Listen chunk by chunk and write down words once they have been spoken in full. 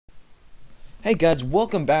Hey guys,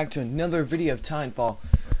 welcome back to another video of Titanfall,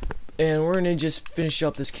 and we're gonna just finish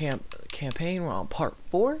up this campaign. We're on part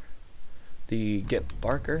 4, the Get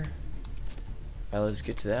Barker. Alright, let's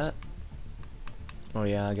get to that. Oh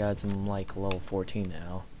yeah, I got some like level 14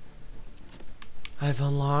 now. I've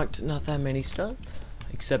unlocked not that many stuff,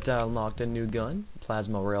 except I unlocked a new gun,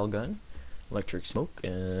 plasma railgun, electric smoke,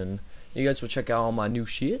 and you guys will check out all my new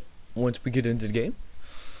shit once we get into the game.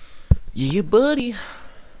 Yeah, buddy.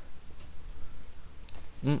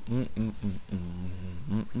 Come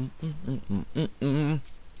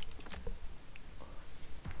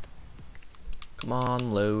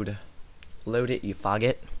on, load. Load it, you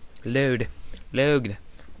faggot. Load. Load.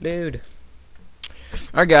 Load.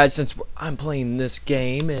 Alright guys, since I'm playing this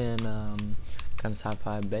game and kind of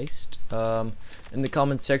sci-fi based, in the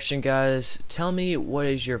comment section guys, tell me what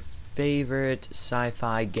is your favorite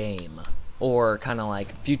sci-fi game or kind of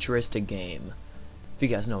like futuristic game, if you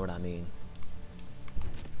guys know what I mean.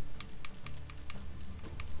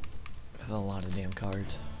 A lot of damn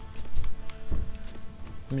cards.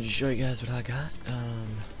 Let me just show you guys what I got.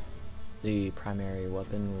 The primary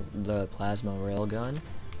weapon, the plasma railgun,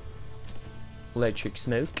 electric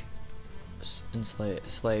smoke,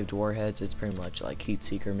 enslaved warheads. It's pretty much like heat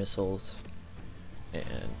seeker missiles, and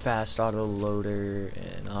fast auto loader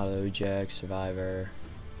and auto eject survivor.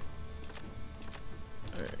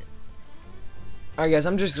 Alright guys,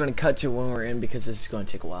 I'm just gonna cut to when we're in because this is gonna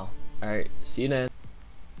take a while. Alright, see you then.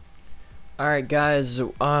 Alright guys,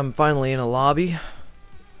 I'm finally in a lobby.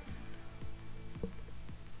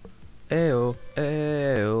 Ew,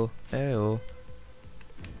 ew, ew.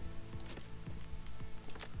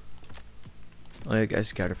 Oh yeah guys,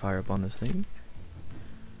 scatter fire up on this thing.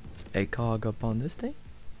 A cog up on this thing.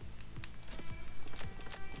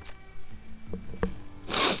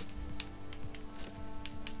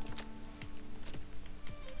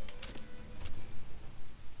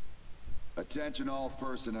 Attention all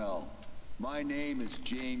personnel. My name is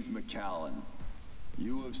James McCallan.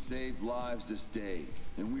 You have saved lives this day,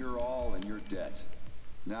 and we are all in your debt.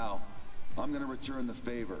 Now, I'm going to return the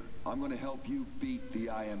favor. I'm going to help you beat the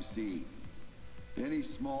IMC. Any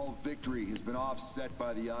small victory has been offset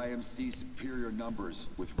by the IMC's superior numbers,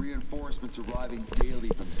 with reinforcements arriving daily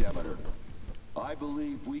from Demeter. I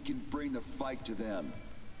believe we can bring the fight to them.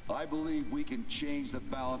 I believe we can change the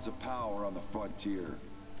balance of power on the frontier.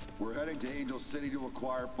 We're heading to Angel City to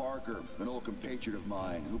acquire Barker, an old compatriot of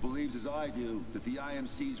mine, who believes as I do that the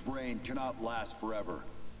IMC's reign cannot last forever.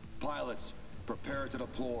 Pilots, prepare to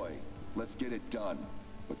deploy. Let's get it done.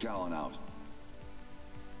 McCallan out.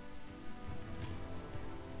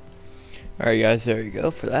 Alright guys, there you go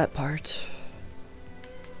for that part.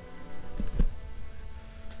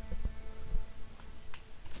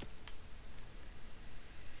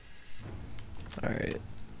 Alright.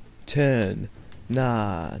 10,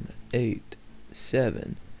 9, 8,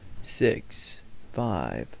 7, 6,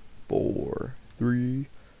 5, 4, 3,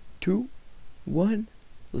 2, 1.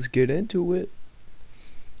 Let's get into it.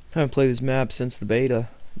 Haven't played this map since the beta.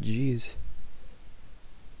 Jeez.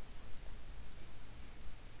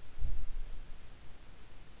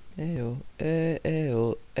 Ew,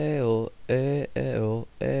 ew, ew, ew,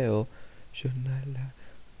 ew. Shouldn't I lie?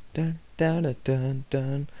 Dun, dun, dun,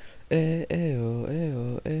 dun. Ew,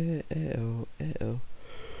 ew, ew, ew, ew.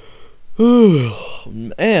 Oh,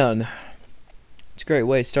 man. It's a great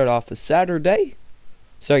way to start off a Saturday.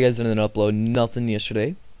 Sorry guys, I didn't upload nothing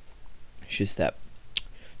yesterday. It's just that,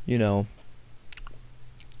 you know,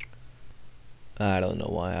 I don't know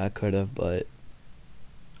why. I could have, but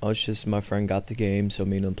it's just my friend got the game, so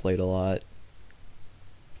me and him played a lot.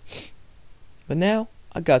 But now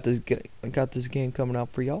I got this game coming out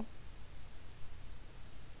for y'all.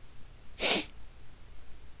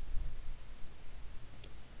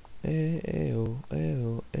 Ew,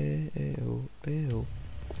 ew, ew, ew.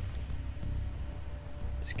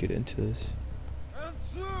 Let's get into this. I'm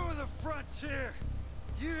through the frontier.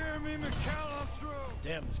 You hear me, McCall? I'm through.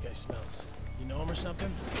 Damn, this guy smells. You know him or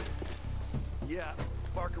something? Yeah,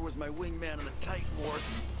 Barker was my wingman in the Titan Wars.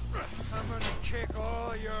 I'm gonna kick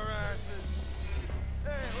all your asses.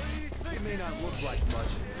 Hey, what do you think? He may not look like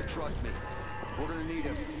much, but trust me, we're gonna need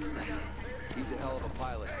him. He's a hell of a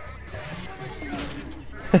pilot.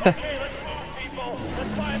 Okay, let's move, people.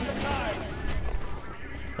 Let's buy some time.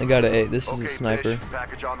 I got it. This is a sniper. Fish,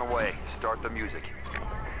 package on the way. Start the music.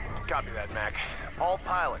 Copy that, Mac. All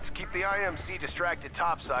pilots, keep the IMC distracted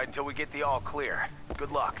topside until we get the all clear.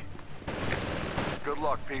 Good luck. Good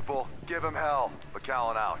luck, people. Give him hell.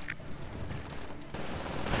 McCallan out.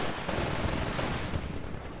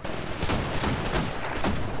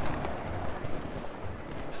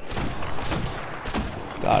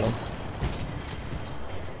 Got him.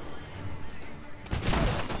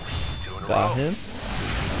 Got him.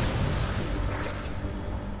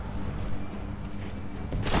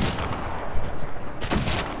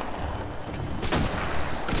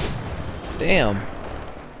 Damn.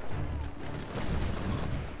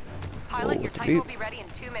 Pilot, your Titan will be ready in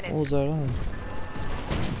 2 minutes. What was that on?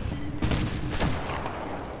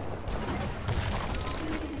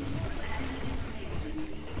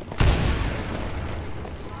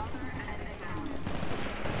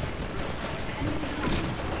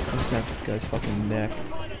 I snapped this guy's fucking neck.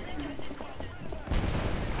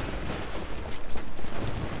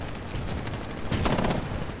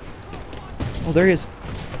 Oh, there he is.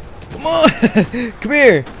 Come on! Come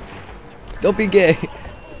here! Don't be gay.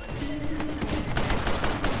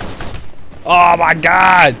 Oh my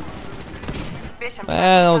god! Fish, I'm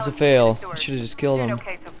Man, that was a trying to fail. tell I you should have just killed doing him.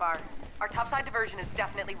 okay so far. Our topside diversion is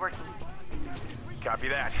definitely working. Copy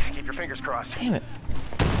that. Keep your fingers crossed. Damn it.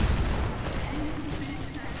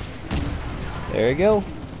 There you go.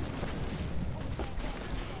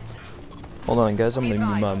 Hold on, guys. I'm gonna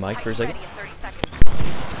mute my mic for a second. Ready in 30 seconds.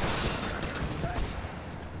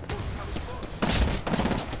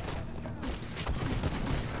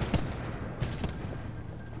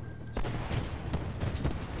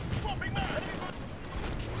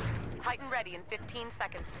 Titan ready in 15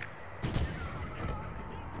 seconds.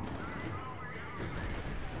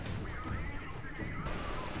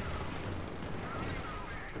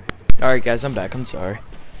 Alright, guys. I'm back. I'm sorry.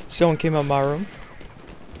 Someone came out of my room.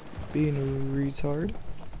 Being a retard.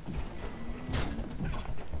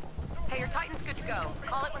 Hey, your Titan's good to go.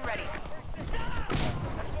 Call it when ready.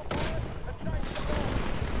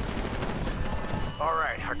 All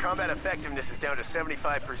right, our combat effectiveness is down to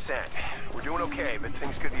 75%. We're doing okay, but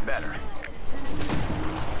things could be better.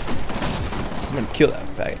 I'm gonna kill that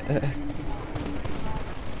faggot.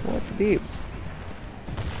 What the beep?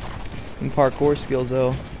 Some parkour skills,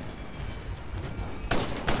 though.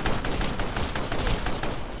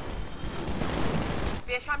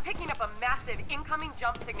 Fish, I'm picking up a massive incoming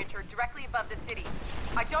jump signature directly above the city.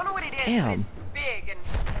 I don't know what it is. Damn. But it's big and...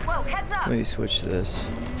 Whoa, heads up! Let me switch this.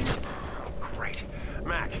 Great.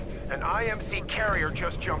 Mac, an IMC carrier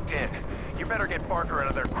just jumped in. You better get Barker out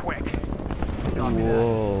of there quick.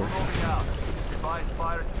 Whoa. Moving out. Advise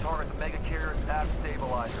fighters to target the mega carrier's aft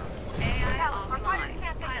stabilizer. Our fighters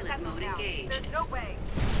can't take the Titan down. There's no way.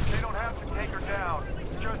 They don't have to take her down.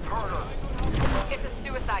 Just hurt her. It's a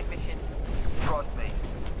suicide mission. Trust me.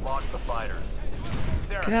 Launch the fighters.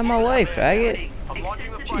 Get out of my way, faggot. I'm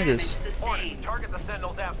launching the Jesus. Hornet, target the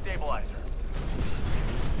Sentinel's aft stabilizer.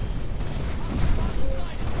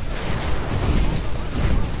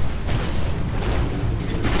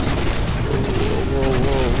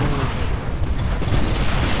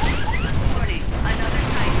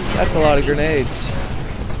 That's a lot of grenades.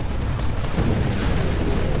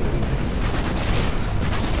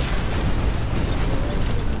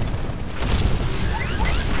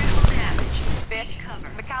 Fish,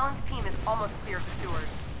 McAllen's team is almost cleared the sewers.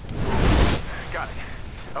 Got it.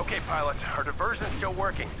 Okay, pilot, our diversion's still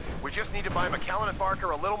working. We just need to buy McAllen and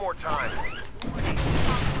Barker a little more time.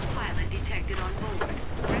 Pilot detected on board.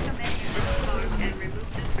 Recommend you disarm and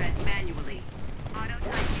remove the threat manually.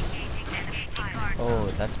 Auto-type engaging enemy pilot. Oh,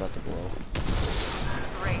 that's about to blow.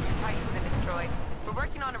 Great, Titan's been destroyed. We're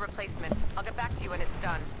working on a replacement. I'll get back to you when it's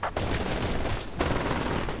done.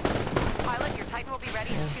 Pilot, your Titan will be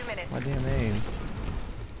ready in 2 minutes. My damn aim.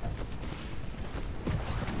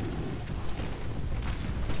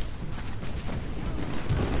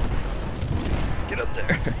 Get up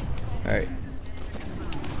there. Alright.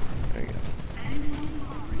 There you go.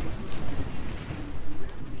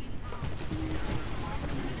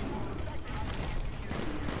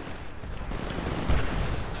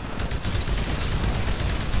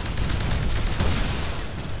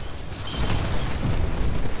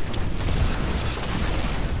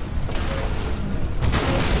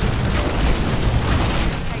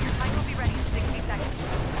 Okay, your Titan will be ready in 60 seconds.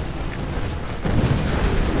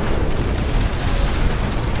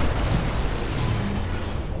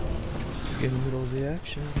 Get in the middle of the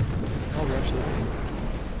action. I'll rush the thing.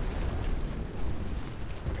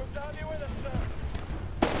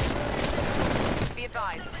 Be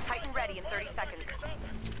advised, Titan ready in 30 seconds.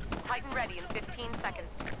 Titan ready in 15 seconds.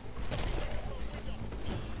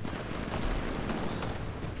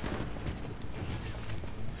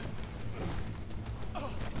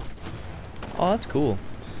 Oh, that's cool.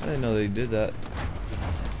 I didn't know they did that.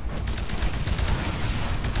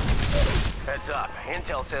 Heads up.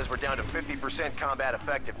 Intel says we're down to 50% combat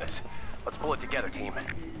effectiveness. Let's pull it together, team.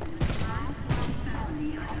 Barely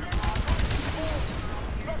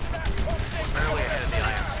ahead of the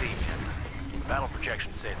IMC. Battle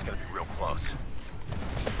projections say it's gonna be real close.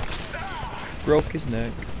 broke his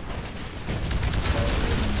neck.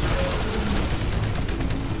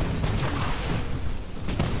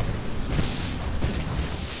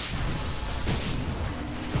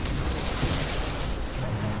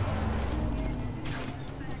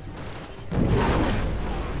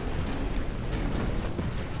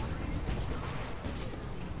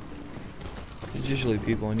 There's usually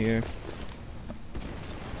people in here.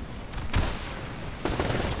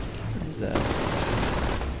 What is that?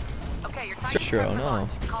 Okay, your time's Sure, ready for no.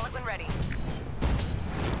 launch. Call it when ready.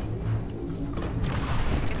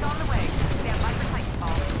 It's on the way. Stand by for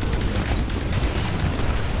Titanfall.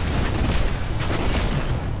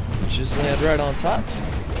 Just land right on top.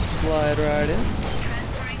 Slide right in.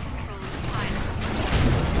 Transferring control to pilot.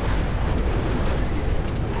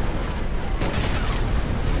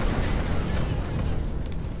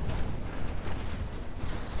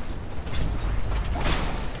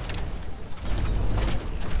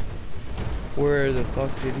 Where the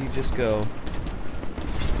fuck did he just go?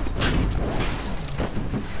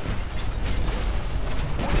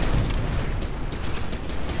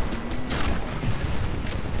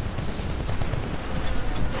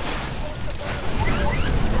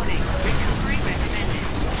 Warning. Recovery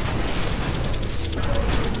recommended.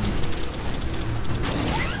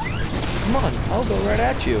 Come on, I'll go right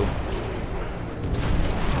at you.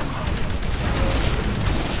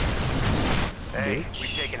 Hey, Bitch. we've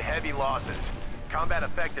taken heavy losses. Combat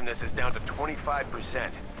effectiveness is down to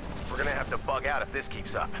 25%. We're gonna have to bug out if this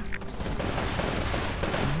keeps up.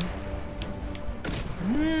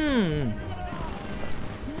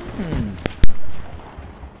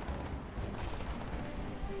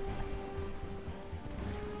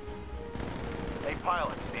 Hey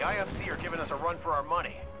pilots, the IMC are giving us a run for our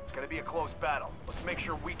money. It's gonna be a close battle. Let's make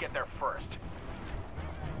sure we get there first.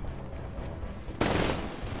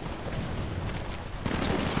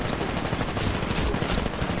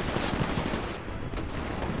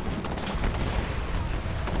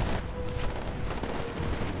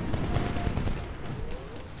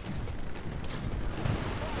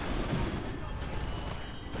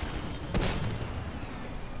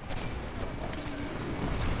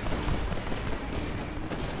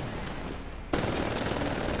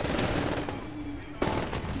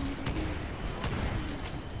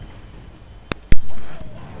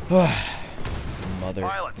 Mother.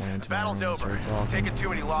 Pilots, went the into my battle's room and over. started talking. Taking too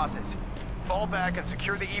many losses. Fall back and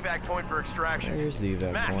secure the evac point for extraction. There's the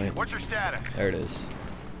evac Mac, point. what's your status? There it is.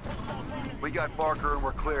 We got Barker and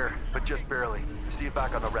we're clear, but just barely. See you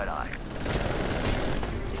back on the red eye.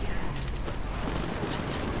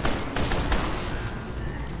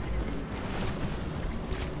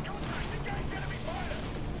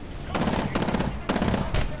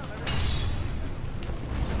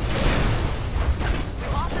 We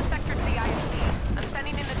lost the sector to the IMC. I'm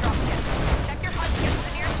sending in the drop kit. Check your HUD to get to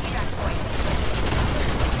the nearest evac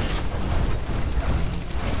point.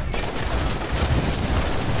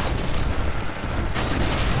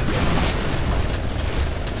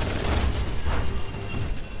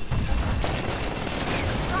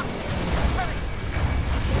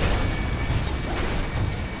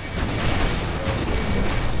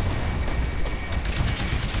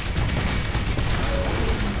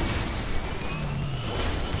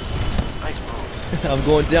 Nice move. I'm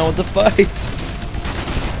going down with the fight.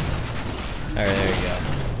 Alright, there you go.